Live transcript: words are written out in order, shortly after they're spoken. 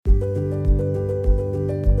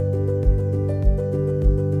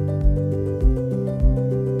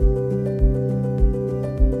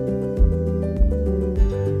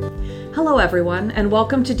everyone, and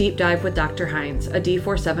welcome to Deep Dive with Dr. Hinz, a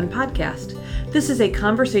D47 podcast. This is a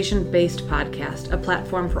conversation-based podcast, a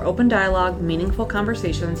platform for open dialogue, meaningful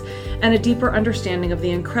conversations, and a deeper understanding of the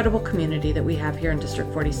incredible community that we have here in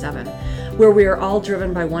District 47, where we are all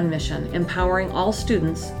driven by one mission, empowering all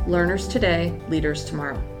students, learners today, leaders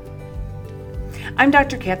tomorrow. I'm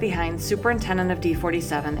Dr. Kathy Hinz, Superintendent of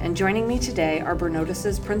D47, and joining me today are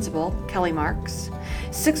Bernotas' Principal, Kelly Marks,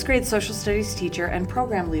 6th grade Social Studies teacher and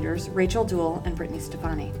program leaders, Rachelle Dool and Brittany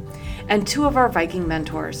Stefani, and two of our Viking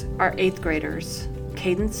mentors, our 8th graders,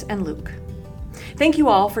 Cadence and Luke. Thank you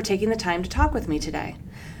all for taking the time to talk with me today.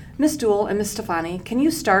 Ms. Dool and Ms. Stefani, can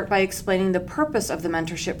you start by explaining the purpose of the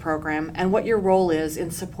mentorship program and what your role is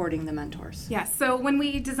in supporting the mentors? Yes, so when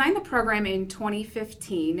we designed the program in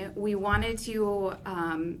 2015, we wanted to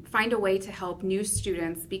find a way to help new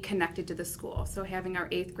students be connected to the school. So having our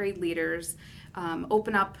 8th grade leaders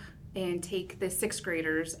open up and take the 6th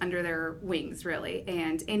graders under their wings, really,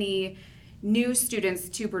 and any new students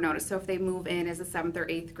to Bernotas. So if they move in as a 7th or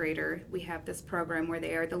 8th grader, we have this program where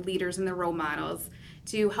they are the leaders and the role models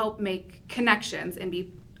to help make connections and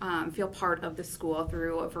be feel part of the school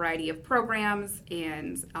through a variety of programs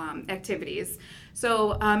and activities.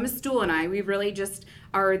 So Ms. Dool and I, we really just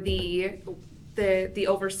are the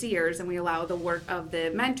overseers, and we allow the work of the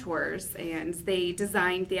mentors, and they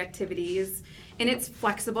designed the activities, and it's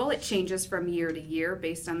flexible. It changes from year to year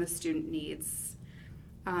based on the student needs.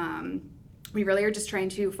 We really are just trying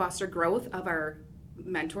to foster growth of our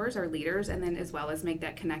mentors, our leaders, and then as well as make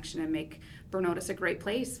that connection and make Bernotas a great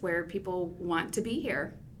place where people want to be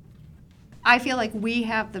here. I feel like we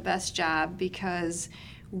have the best job because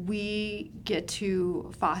we get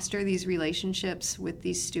to foster these relationships with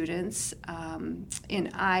these students. And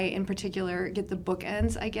I, in particular, get the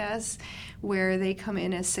bookends, I guess, where they come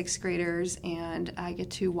in as 6th graders and I get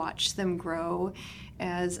to watch them grow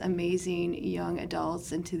as amazing young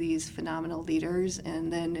adults into these phenomenal leaders,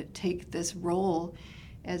 and then take this role,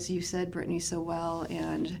 as you said, Brittany, so well,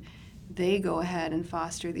 and they go ahead and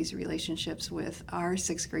foster these relationships with our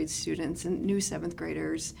 6th grade students and new 7th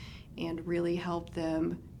graders and really help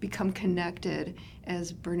them become connected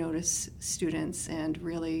as Bernotas students and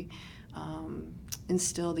really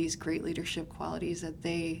instill these great leadership qualities that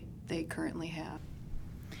they currently have.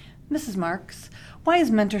 Mrs. Marks, why is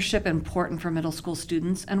mentorship important for middle school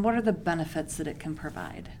students, and what are the benefits that it can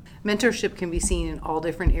provide? Mentorship can be seen in all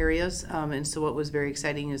different areas, and so what was very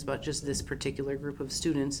exciting is about just this particular group of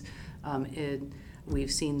students.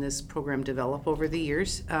 We've seen this program develop over the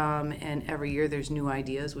years, and every year there's new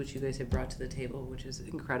ideas which you guys have brought to the table, which is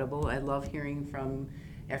incredible. I love hearing from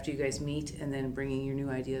after you guys meet and then bringing your new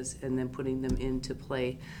ideas and then putting them into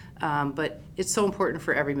play. But it's so important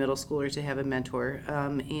for every middle schooler to have a mentor,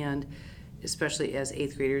 and especially as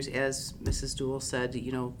 8th graders, as Mrs. Dool said,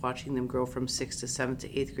 watching them grow from 6th to 7th to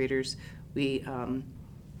 8th graders.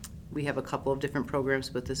 We have a couple of different programs,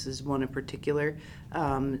 but this is one in particular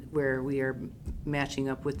where we are matching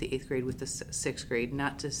up with the 8th grade with the 6th grade.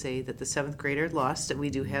 Not to say that the 7th grader lost. We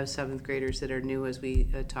do have 7th graders that are new, as we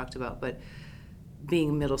talked about, but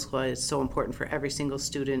being middle school, it's so important for every single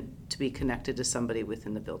student to be connected to somebody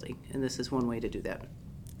within the building, and this is one way to do that.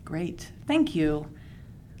 Great. Thank you.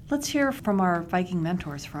 Let's hear from our Viking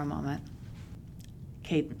mentors for a moment.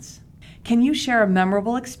 Cadence, can you share a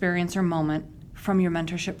memorable experience or moment from your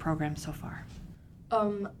mentorship program so far?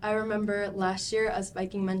 I remember last year us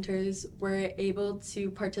Viking mentors were able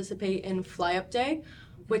to participate in Fly Up Day,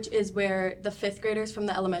 which is where the 5th graders from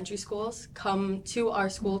the elementary schools come to our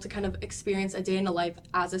school to kind of experience a day in the life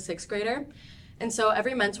as a 6th grader. And so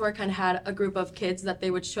every mentor kind of had a group of kids that they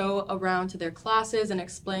would show around to their classes and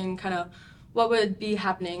explain kind of what would be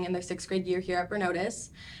happening in their 6th grade year here at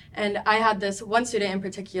Bernotas. And I had this one student in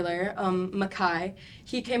particular, Makai.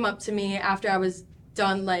 He came up to me after I was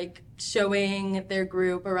done showing their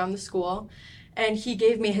group around the school, and he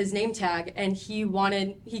gave me his name tag, and he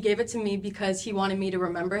gave it to me because he wanted me to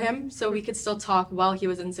remember him so we could still talk while he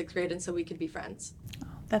was in 6th grade and so we could be friends. Oh,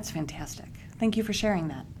 that's fantastic. Thank you for sharing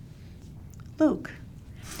that. Luke,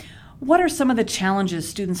 what are some of the challenges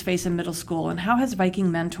students face in middle school, and how has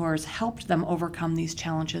Viking Mentors helped them overcome these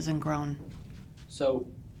challenges and grown? So,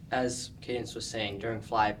 as Cadence was saying, during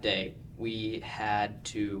Fly Up Day, we had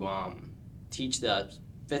to teach the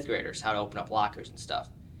 5th graders how to open up lockers and stuff.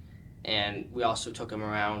 And we also took them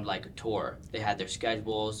around like a tour. They had their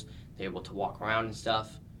schedules, they were able to walk around and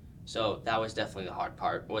stuff. So that was definitely the hard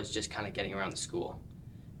part, was just kind of getting around the school.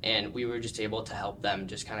 And we were just able to help them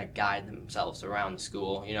just kind of guide themselves around the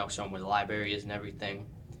school, show them where the library is and everything.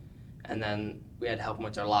 And then we had to help them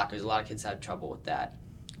with their lockers. A lot of kids had trouble with that.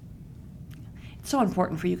 so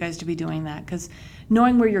important for you guys to be doing that, because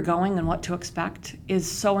knowing where you're going and what to expect is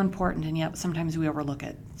so important, and yet sometimes we overlook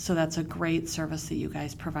it. So that's a great service that you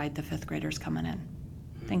guys provide the fifth graders coming in.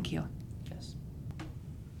 Thank you. Yes.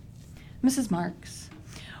 Mrs. Marks,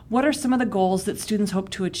 what are some of the goals that students hope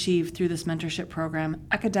to achieve through this mentorship program,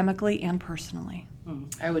 academically and personally?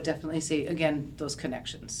 I would definitely say, again, those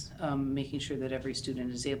connections, making sure that every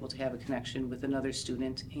student is able to have a connection with another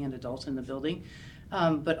student and adult in the building,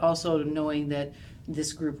 but also knowing that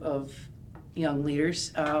this group of young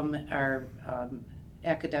leaders are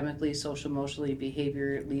academically, social, emotionally,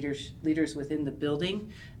 behavior leaders within the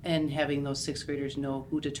building, and having those sixth graders know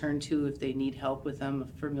who to turn to if they need help with them,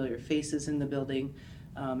 familiar faces in the building,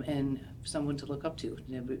 and someone to look up to,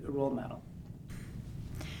 a role model.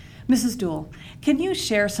 Mrs. Dool, can you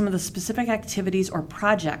share some of the specific activities or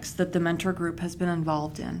projects that the mentor group has been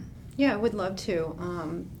involved in? Yeah, I would love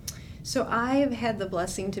to. So I've had the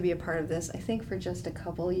blessing to be a part of this, I think, for just a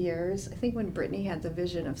couple years. I think when Brittany had the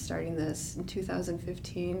vision of starting this in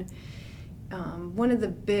 2015, one of the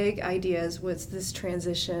big ideas was this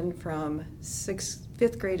transition from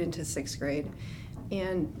fifth grade into sixth grade.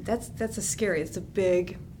 And that's it's a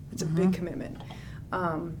big commitment.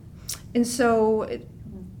 And so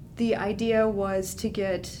the idea was to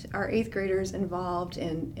get our eighth graders involved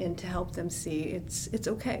and to help them see it's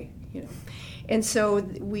okay, you know. And so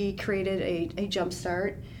we created a jump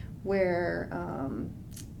start where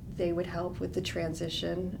they would help with the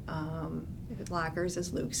transition, lockers,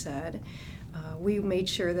 as Luke said. We made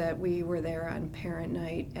sure that we were there on parent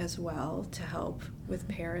night as well to help with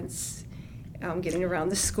parents getting around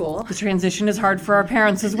the school. The transition is hard for our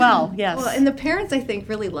parents as well, yes. Well, and the parents, I think,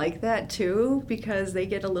 really like that too, because they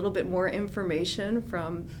get a little bit more information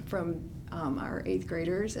from our eighth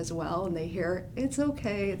graders as well, and they hear, it's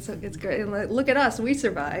okay, it's good, and look at us, we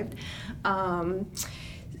survived.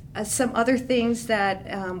 Some other things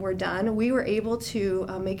that were done, we were able to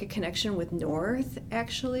make a connection with North,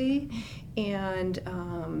 actually, and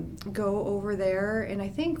go over there and I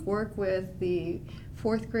think work with the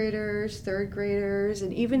fourth graders, third graders,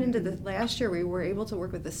 and even into the last year we were able to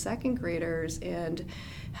work with the second graders and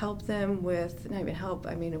help them with, not even help,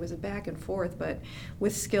 I mean it was a back and forth, but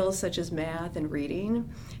with skills such as math and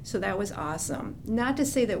reading. So that was awesome. Not to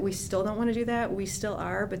say that we still don't want to do that, we still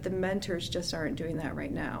are, but the mentors just aren't doing that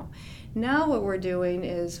right now. Now what we're doing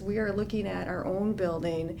is we are looking at our own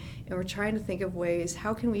building and we're trying to think of ways,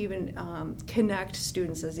 how can we even connect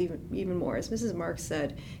students as even more. As Mrs. Marks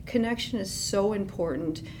said, connection is so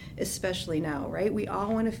important, especially now, right? We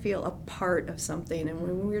all want to feel a part of something, and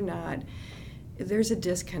when we're not, there's a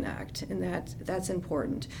disconnect, and that's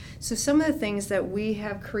important. So some of the things that we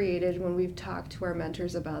have created when we've talked to our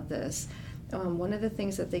mentors about this, one of the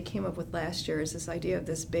things that they came up with last year is this idea of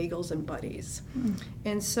this bagels and buddies.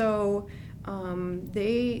 And so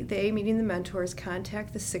they, meeting the mentors,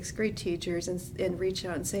 contact the sixth grade teachers and reach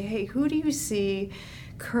out and say, hey, who do you see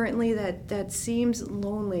currently that seems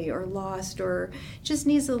lonely or lost or just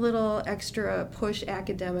needs a little extra push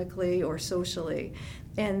academically or socially?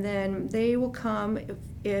 And then they will come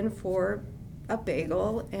in for a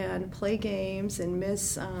bagel and play games and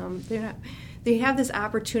they have this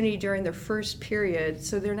opportunity during their first period,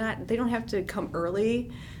 so they don't have to come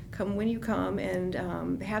early. Come when you come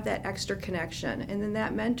and have that extra connection, and then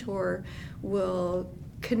that mentor will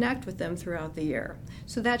connect with them throughout the year.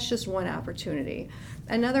 So that's just one opportunity.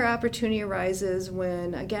 Another opportunity arises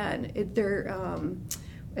when, again,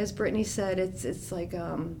 as Brittany said, it's like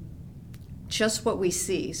just what we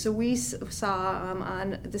see. So we saw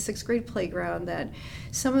on the sixth grade playground that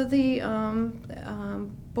some of the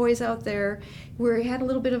boys out there had a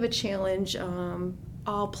little bit of a challenge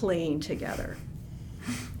all playing together.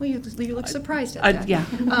 Well, you look surprised at that. Yeah,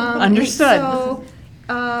 understood. So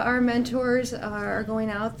our mentors are going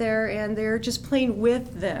out there and they're just playing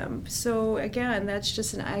with them. So again, that's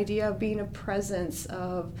just an idea of being a presence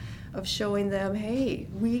of showing them, hey,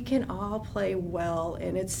 we can all play well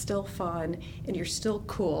and it's still fun and you're still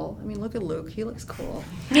cool. I mean, look at Luke, he looks cool.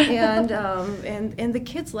 And the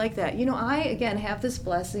kids like that. You know, I, again, have this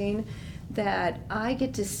blessing that I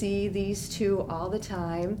get to see these two all the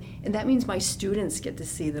time, and that means my students get to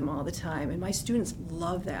see them all the time, and my students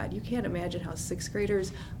love that. You can't imagine how sixth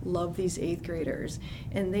graders love these eighth graders,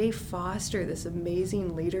 and they foster this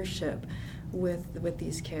amazing leadership with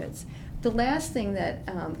these kids. The last thing that,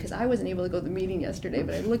 because I wasn't able to go to the meeting yesterday,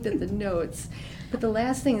 but I looked at the notes, but the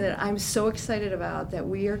last thing that I'm so excited about that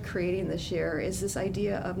we are creating this year is this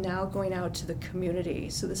idea of now going out to the community.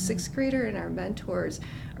 So the sixth grader and our mentors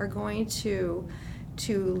are going to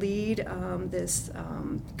lead this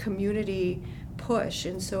community push,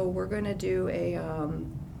 and so we're going to do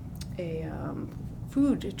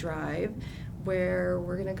food drive where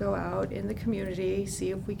we're going to go out in the community,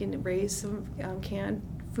 see if we can raise some canned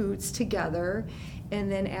foods together, and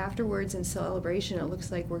then afterwards in celebration it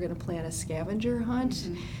looks like we're going to plan a scavenger hunt.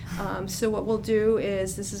 So what we'll do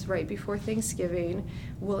is, this is right before Thanksgiving,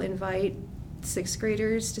 we'll invite 6th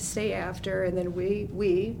graders to stay after, and then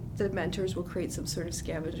we the mentors, will create some sort of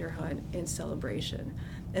scavenger hunt in celebration,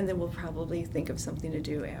 and then we'll probably think of something to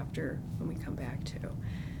do after when we come back too.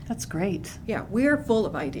 That's great. Yeah, we are full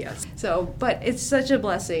of ideas. So, but it's such a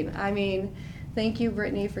blessing. I mean, thank you,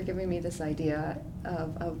 Brittany, for giving me this idea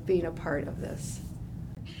of being a part of this.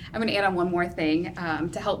 I'm going to add on one more thing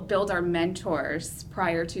to help build our mentors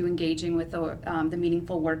prior to engaging with the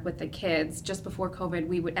meaningful work with the kids. Just before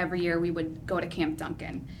COVID, every year we would go to Camp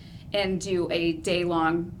Duncan and do a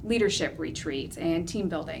day-long leadership retreat and team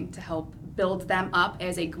building to help build them up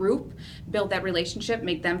as a group, build that relationship,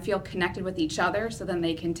 make them feel connected with each other, so then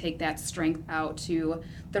they can take that strength out to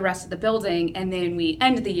the rest of the building. And then we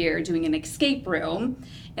end the year doing an escape room,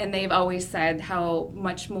 and they've always said how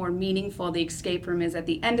much more meaningful the escape room is at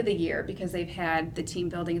the end of the year, because they've had the team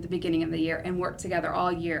building at the beginning of the year and worked together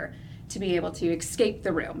all year to be able to escape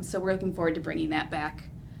the room. So we're looking forward to bringing that back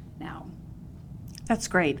now. That's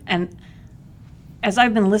great. And as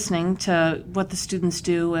I've been listening to what the students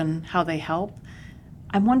do and how they help,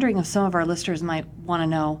 I'm wondering if some of our listeners might want to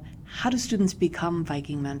know, how do students become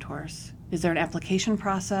Viking mentors? Is there an application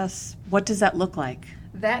process? What does that look like?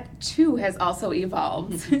 That too has also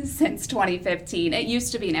evolved since 2015. It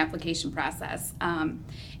used to be an application process. And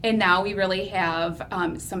now we really have,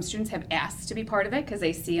 some students have asked to be part of it because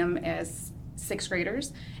they see them as 6th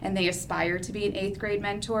graders and they aspire to be an 8th grade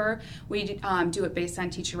mentor. We do it based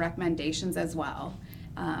on teacher recommendations as well.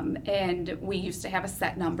 And we used to have a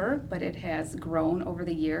set number, but it has grown over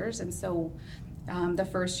the years. And so the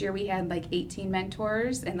first year we had like 18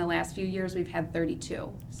 mentors, and the last few years we've had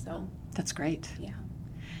 32. So that's great. Yeah.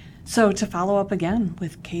 So to follow up again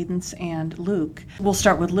with Cadence and Luke, we'll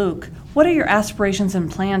start with Luke. What are your aspirations and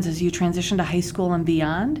plans as you transition to high school and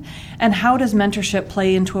beyond? And how does mentorship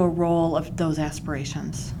play into a role of those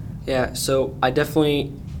aspirations? Yeah, so I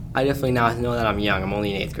definitely now know that I'm young. I'm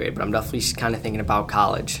only in 8th grade, but I'm definitely kind of thinking about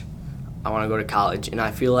college. I want to go to college, and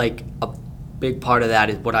I feel like a big part of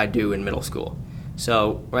that is what I do in middle school.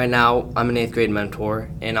 So right now I'm an 8th grade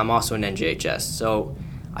mentor, and I'm also an NJHS. So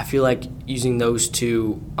I feel like using those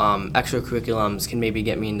two extracurriculums can maybe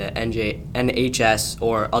get me into NHS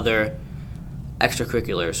or other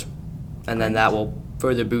extracurriculars, and then that will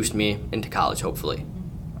further boost me into college, hopefully.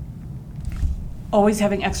 Always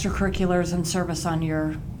having extracurriculars and service on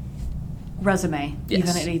your resume, Yes.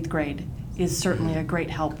 even at 8th grade, is certainly a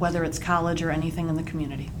great help, whether it's college or anything in the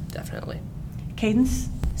community. Definitely. Cadence?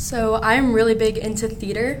 So I'm really big into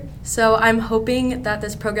theater, so I'm hoping that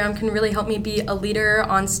this program can really help me be a leader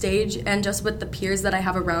on stage and just with the peers that I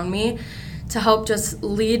have around me to help just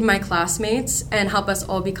lead my classmates and help us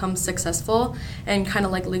all become successful, and kind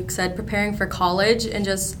of like Luke said, preparing for college and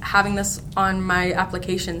just having this on my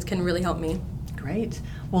applications can really help me. Great.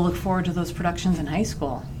 We'll look forward to those productions in high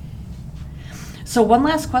school. So one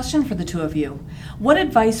last question for the two of you. What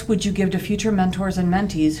advice would you give to future mentors and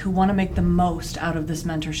mentees who want to make the most out of this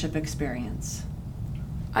mentorship experience?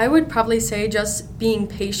 I would probably say just being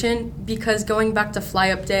patient, because going back to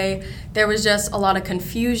Fly Up Day, there was just a lot of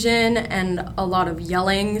confusion and a lot of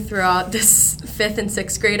yelling throughout this 5th and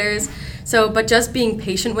 6th graders. But just being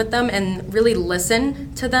patient with them and really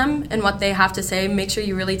listen to them and what they have to say. Make sure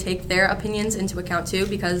you really take their opinions into account too,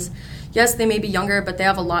 because yes, they may be younger, but they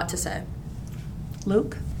have a lot to say.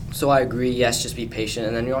 Luke? So I agree, yes, just be patient.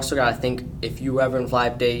 And then you also got to think, if you ever in Fly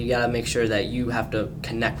Up Day, you got to make sure that you have to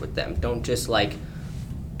connect with them.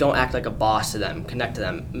 Don't act like a boss to them. Connect to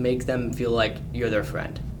them. Make them feel like you're their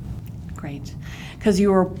friend. Great. Because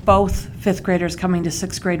you were both 5th graders coming to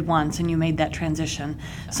 6th grade once, and you made that transition.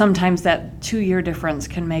 Sometimes that 2-year difference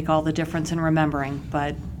can make all the difference in remembering,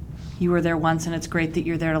 but you were there once, and it's great that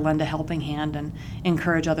you're there to lend a helping hand and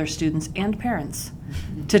encourage other students and parents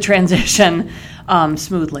to transition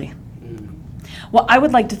smoothly. Well, I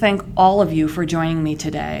would like to thank all of you for joining me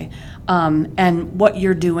today and what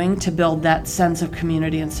you're doing to build that sense of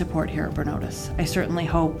community and support here at Bernotas. I certainly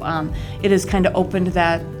hope it has kind of opened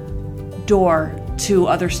that door to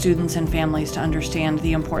other students and families to understand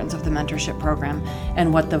the importance of the mentorship program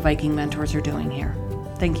and what the Viking mentors are doing here.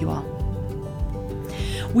 Thank you all.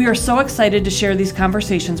 We are so excited to share these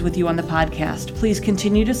conversations with you on the podcast. Please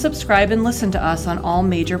continue to subscribe and listen to us on all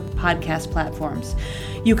major podcast platforms.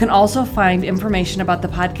 You can also find information about the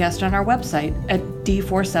podcast on our website at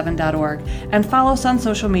d47.org and follow us on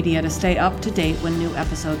social media to stay up to date when new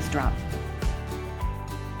episodes drop.